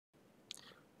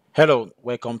Hello,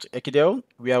 welcome to Ekidel,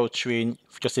 where I will train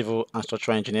future civil and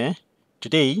structural engineer.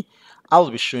 Today, I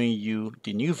will be showing you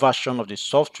the new version of the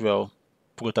software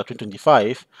Prota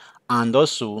 2025 and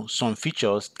also some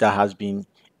features that has been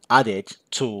added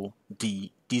to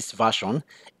this version.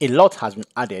 A lot has been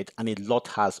added and a lot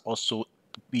has also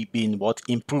been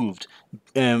improved,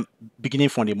 um, beginning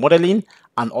from the modeling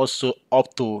and also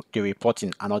up to the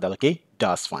reporting and all that. Okay,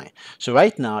 that's fine. So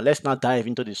right now, let's now dive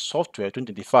into the software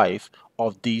 2025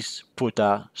 of this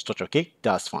Protastructure. Okay,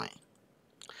 that's fine.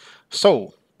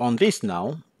 So on this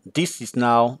now, this is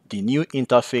now the new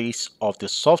interface of the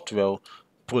software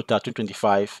Prota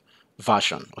 2025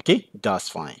 version. Okay, that's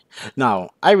fine.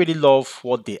 Now I really love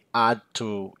what they add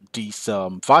to this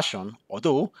version,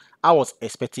 although I was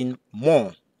expecting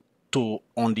more to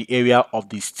on the area of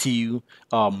the steel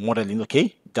modeling.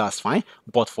 Okay, that's fine,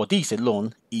 but for this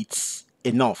alone it's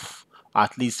enough,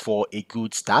 at least for a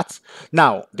good start.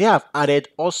 Now they have added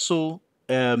also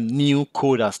new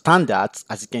code and standards.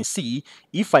 As you can see,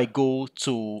 if I go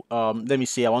to let me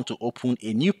say I want to open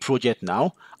a new project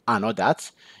now and all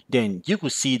that, then you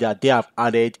could see that they have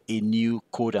added a new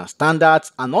code and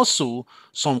standards and also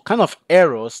some kind of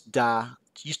errors that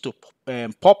used to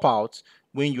pop out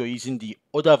when you're using the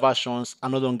older versions are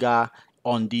no longer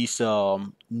on these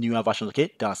newer versions.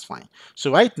 Okay, that's fine.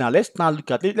 So right now, let's now look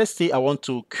at it. Let's say I want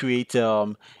to create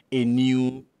a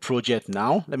new project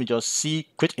now. Let me just see,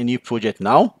 create a new project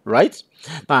now, right?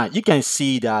 Now you can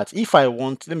see that if I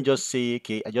want, let me just say,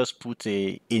 okay, I just put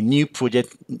a new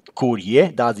project code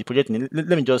here. That's the project name. Let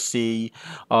me just say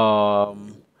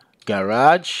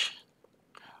garage,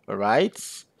 all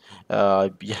right?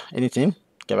 Yeah, anything,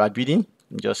 garage building,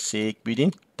 just say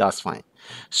building, that's fine.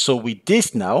 So with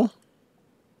this now,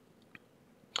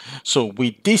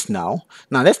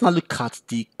 now let's now look at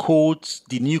the codes,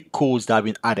 the new codes that have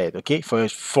been added. Okay,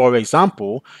 for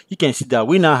example, you can see that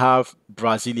we now have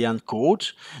Brazilian code,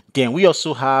 then we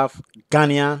also have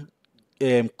Ghanaian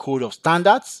code of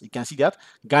standards. You can see that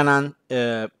Ghanaian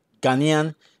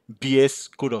BS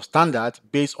code of standards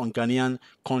based on Ghanaian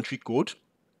country code.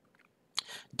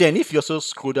 Then if you also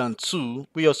scroll down too,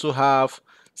 we also have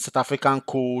South African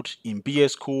code in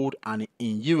BS code and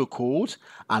in Euro code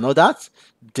and all that.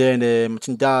 Then I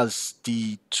think that's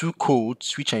the two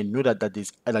codes which I know that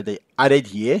they added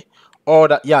here. Or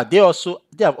that yeah, they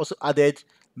have also added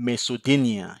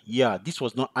Macedonia. Yeah, this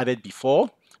was not added before.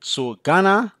 So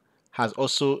Ghana has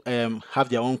also have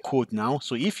their own code now.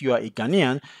 So if you are a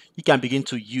Ghanaian, you can begin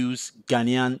to use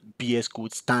Ghanaian BS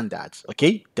code standards.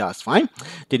 Okay, that's fine.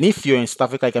 Then if you're in South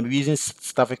Africa, you can be using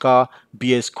South Africa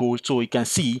BS code. So you can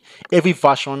see every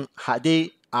version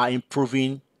they are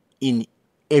improving in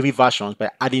every version by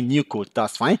adding new code.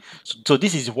 That's fine. So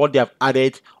this is what they have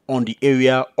added on the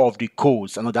area of the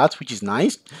codes and all that, which is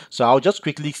nice. So I'll just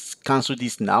quickly cancel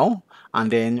this now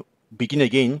and then begin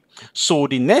again. So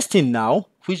the next thing now,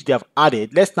 which they have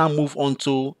added, let's now move on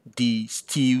to the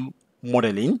steel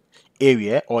modeling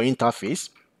area or interface.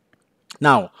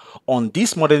 Now, on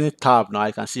this modeling tab, now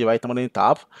I can see right modeling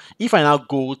tab. If I now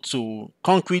go to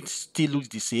concrete, still looks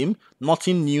the same.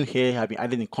 Nothing new here have been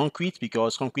added in concrete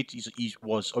because concrete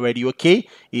was already okay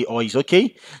or is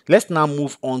okay. Let's now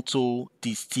move on to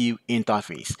the steel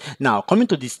interface. Now, coming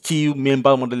to the steel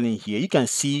member modeling here, you can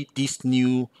see this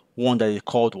new one that is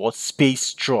called what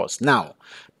space truss. Now,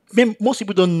 most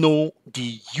people don't know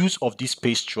the use of this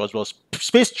space truss. Well,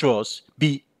 space truss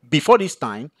before this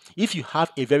time, if you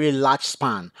have a very large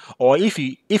span, or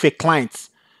if a client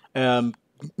um,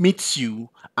 meets you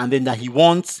and then that he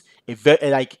wants a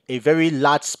very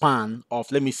large span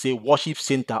of, let me say, worship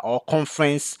center or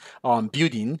conference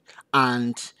building,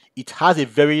 and it has a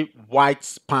very wide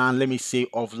span, let me say,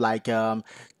 of like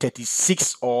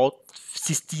 36 or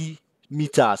 60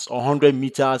 meters or 100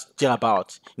 meters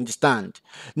thereabout. Understand?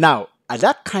 Now, at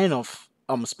that kind of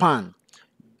span,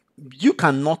 you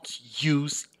cannot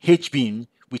use H-beam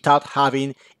without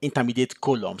having intermediate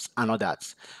columns and all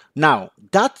that. Now,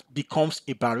 that becomes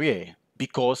a barrier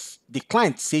because the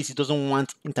client says he doesn't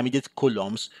want intermediate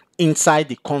columns inside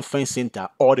the conference center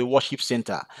or the worship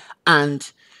center. And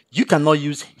you cannot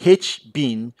use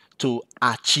H-beam to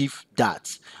achieve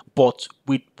that. But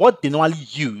with what they normally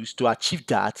use to achieve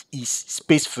that is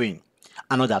space frame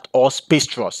and all that, or space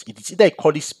truss. It is either they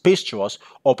call it space truss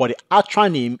or but the actual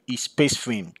name is space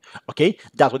frame. Okay,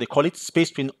 that's what they call it,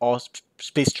 space frame or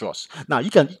space truss. Now you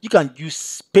can use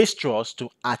space truss to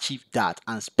achieve that,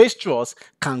 and space truss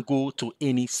can go to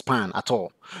any span at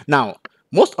all. Now,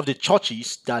 most of the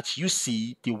churches that you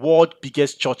see, the world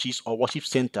biggest churches or worship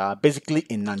center, basically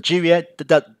in Nigeria,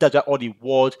 that's where all the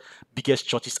world biggest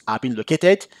churches are being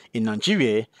located in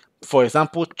Nigeria. For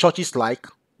example, churches like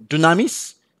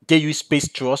Dunamis, they use space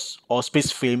truss or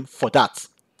space frame for that,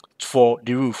 for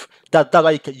the roof. That's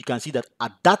why you can see that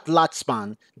at that large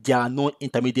span, there are no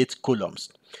intermediate columns.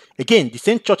 Again, the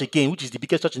same church again, which is the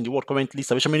biggest church in the world currently,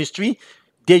 Salvation Ministry,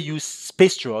 they use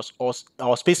space truss or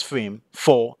space frame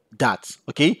for that,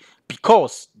 okay?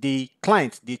 Because the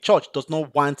client, the church, does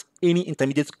not want any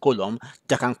intermediate column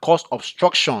that can cause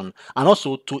obstruction, and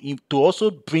also to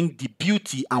also bring the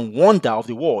beauty and wonder of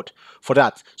the world for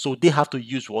that. So they have to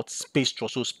use what? Space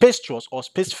truss. So space truss or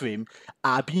space frame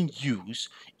are being used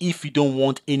if you don't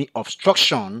want any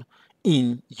obstruction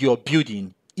in your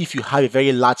building, if you have a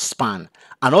very large span.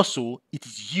 And also it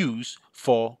is used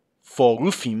for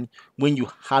roofing when you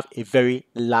have a very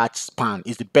large span.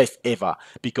 It's the best ever,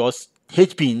 because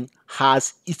HBIN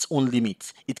has its own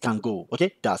limit. It can go,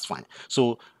 okay? That's fine.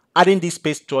 So adding this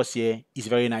space truss here is a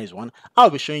very nice one. I'll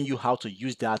be showing you how to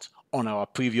use that on our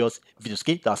previous videos,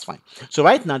 okay? That's fine. So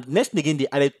right now, the next thing again they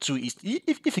added to is,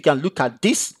 if you can look at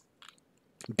this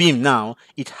beam now,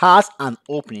 it has an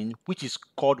opening which is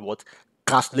called what?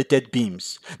 Castellated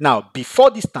beams. Now,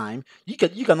 before this time, you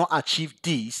cannot achieve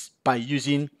this by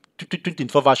using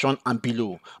 2024 version and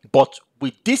below, but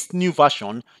with this new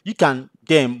version, you can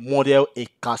then model a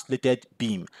castellated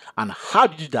beam. And how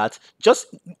do you do that? Just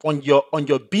on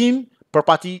your beam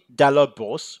property dialog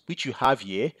box, which you have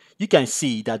here, you can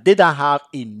see that they don't have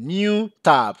a new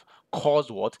tab called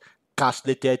what?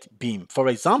 Castellated beam. For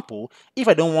example, if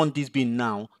I don't want this beam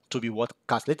now to be what?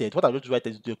 Castellated, what I will do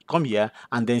is to come here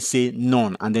and then say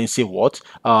none, and then say what?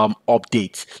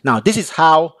 Update. Now this is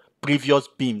how previous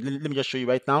beam, let me just show you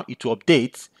right now. It will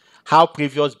update how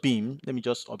previous beam, let me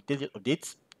just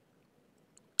update.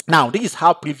 Now this is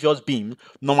how previous beam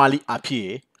normally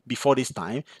appear before this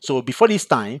time. So before this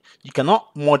time, you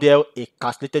cannot model a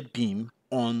castellated beam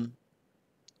on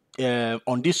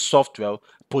this software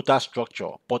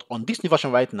Protastructure, but on this new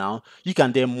version right now, you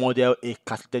can then model a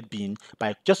castellated beam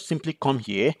by just simply come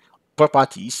here,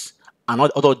 properties, and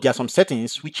although there are some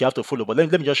settings which you have to follow, but let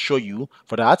me just show you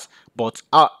for that. But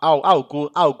I'll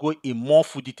go in more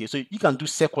full detail. So you can do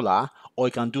circular or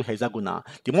you can do hexagonal.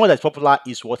 The one that's popular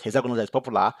is what? Hexagonal that's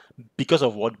popular because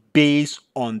of what? Based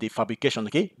on the fabrication.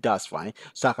 Okay, that's fine.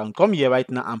 So I can come here right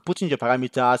now and put in your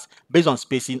parameters based on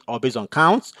spacing or based on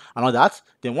counts and all that.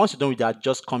 Then once you're done with that,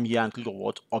 just come here and click on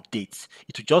what? Update.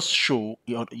 It will just show,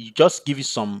 you just give you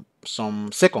some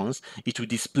seconds, it will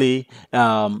display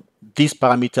these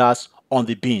parameters on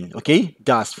the beam. Okay,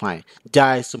 that's fine.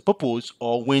 There is some purpose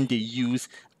or when they use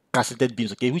castellated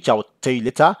beams, okay, which I will tell you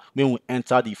later when we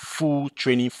enter the full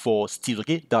training for steel.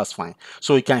 Okay, that's fine.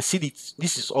 So you can see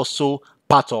this is also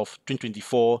part of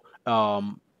 2024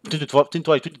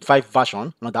 2025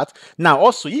 version, not that. Now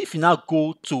also, if you now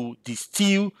go to the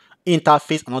steel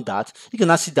interface and all that, you can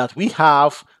now see that we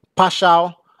have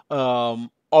partial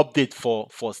update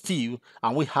for steel,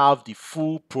 and we have the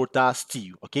full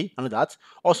protasteel. Okay, and that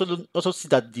also see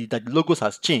that the logos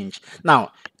has changed.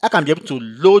 Now I can be able to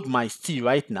load my steel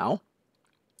right now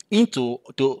to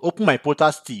open my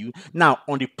protasteel. Now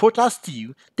on the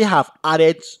protasteel, they have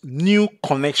added new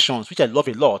connections, which I love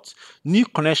a lot. New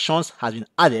connections has been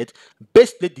added.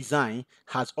 Base plate design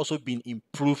has also been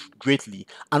improved greatly,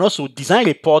 and also design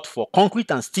report for concrete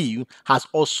and steel has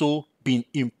also been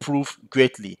improved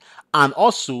greatly, and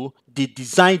also the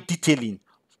design detailing,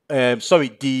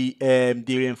 the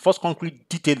reinforced concrete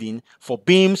detailing for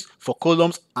beams, for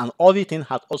columns, and everything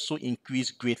has also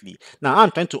increased greatly. Now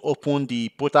I'm trying to open the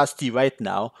protasteel right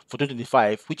now for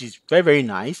 2025, which is very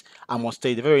nice. I must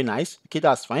say, very nice. Okay,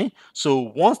 that's fine.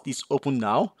 So once it's open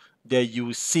now, there you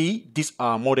will see this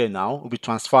model now will be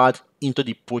transferred into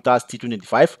the protasteel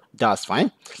 2025. That's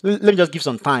fine. Let me just give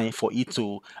some time for it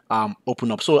to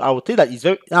open up. So I will tell you that it's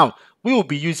very, now we will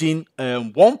be using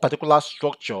one particular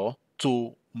structure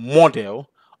to model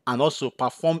and also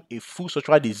perform a full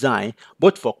structural design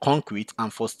both for concrete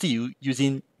and for steel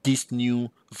using this new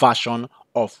version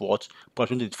of what?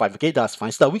 2025. Okay, that's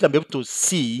fine. So that we can be able to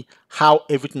see how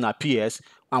everything appears,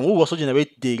 and we will also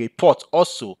generate the report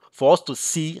also for us to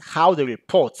see how the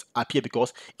reports appear,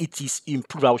 because it is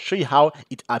improved. I will show you how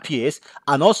it appears,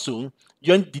 and also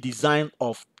during the design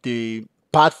of the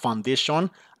pad foundation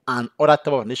and other type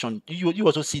of foundation, you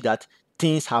also see that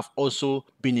things have also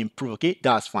been improved. Okay,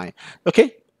 that's fine.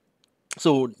 Okay,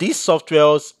 so these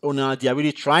softwares owner, they are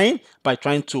really trying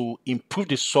to improve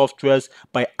the softwares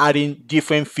by adding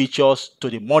different features to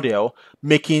the model,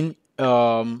 making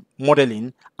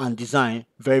modeling and design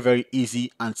very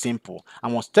easy and simple. I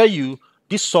must tell you,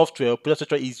 this software,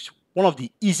 Protastructure, is one of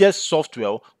the easiest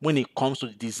software when it comes to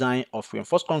the design of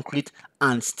reinforced concrete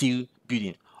and steel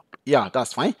building. Yeah,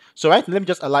 that's fine. So right, let me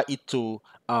just allow it to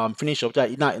finish up.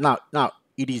 Now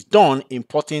it is done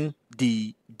importing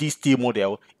this steel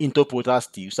model into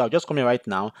protasteel. So I'll just come here right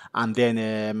now and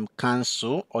then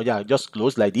cancel, or yeah, just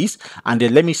close like this, and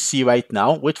then let me see right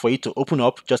now. Wait for it to open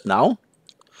up just now.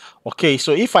 Okay,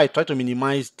 so if I try to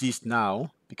minimize this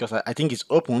now, because I think it's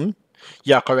open,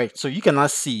 yeah, correct. So you can now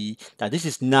see that this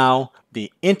is now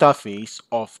the interface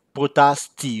of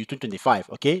protasteel 2025.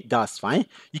 Okay, that's fine.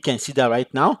 You can see that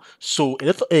right now. So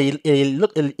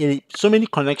so many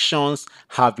connections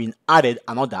have been added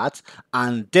and all that,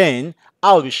 and then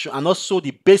I'll be sure, and also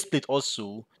the base plate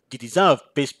also. The design of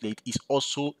base plate is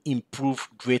also improved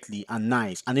greatly and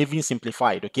nice and even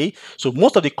simplified. Okay, so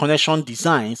most of the connection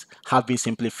designs have been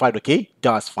simplified. Okay,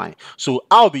 that's fine. So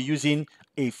I'll be using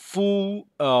a full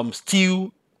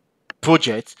steel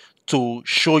project to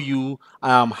show you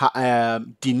the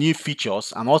new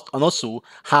features, and also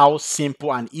how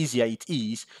simple and easier it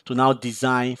is to now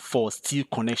design for steel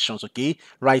connections, okay,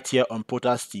 right here on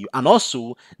Protasteel. And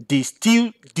also the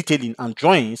steel detailing and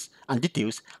drawings and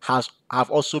details have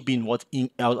also been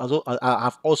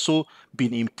have also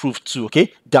been improved too.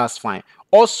 Okay, that's fine.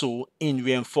 Also in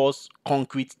reinforced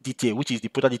concrete detail, which is the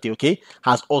Prota detail, okay,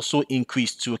 has also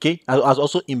increased too. Okay, has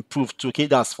also improved too. Okay,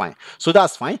 that's fine. So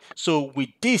that's fine. So with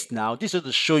this now, this is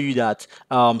to show you that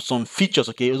some features,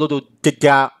 okay, although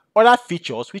there are other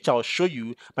features which I'll show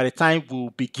you by the time we'll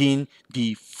begin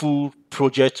the full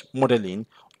project modeling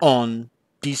on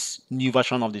this new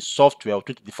version of the software of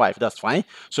 2025. That's fine.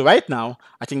 So right now,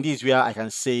 I think this is where I can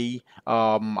say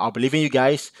I'll be leaving you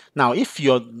guys. Now, if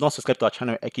you're not subscribed to our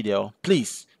channel Ekidel,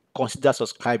 please consider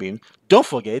subscribing. Don't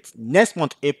forget, next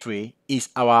month April is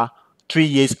our 3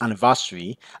 years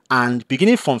anniversary, and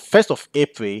beginning from 1st of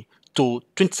April to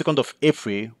 22nd of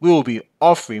April, we will be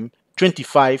offering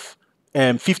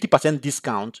 50%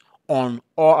 discount on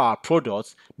all our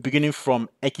products, beginning from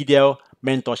Ekidel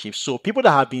mentorship. So people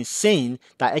that have been saying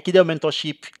that Ekidel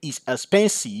mentorship is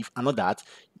expensive and all that,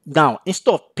 now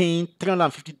instead of paying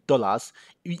 $350,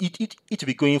 it will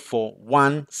be going for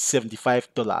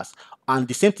 $175. And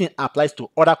the same thing applies to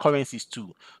other currencies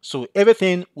too. So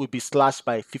everything will be slashed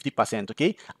by 50%,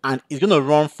 okay? And it's going to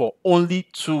run for only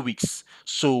 2 weeks.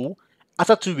 So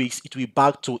after 2 weeks, it will be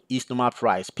back to its normal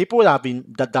price. People that have been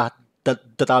that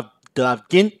have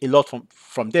gained a lot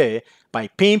from there by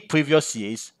paying previous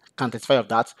years can testify of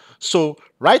that. So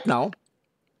right now,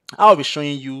 I'll be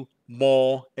showing you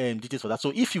more details for that.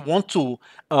 So if you want to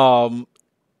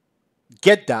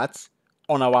get that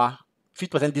on our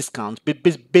 50% discount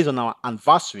based on our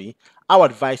anniversary, I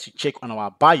would advise you check on our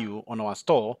bio on our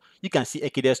store. You can see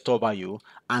Ekidel store bio,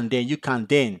 and then you can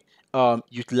then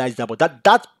utilize that. But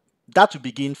that will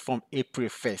begin from April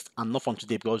 1st and not from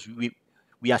today, because we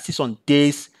are still some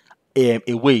days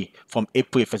away from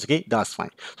April 1st. Okay, that's fine.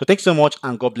 So thanks so much,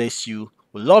 and God bless you.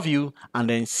 We love you, and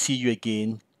then see you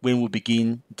again when we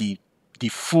begin the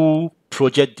full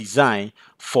project design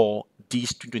for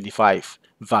this 2025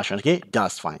 version. Okay,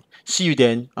 that's fine. See you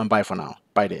then, and bye for now.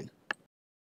 Bye then.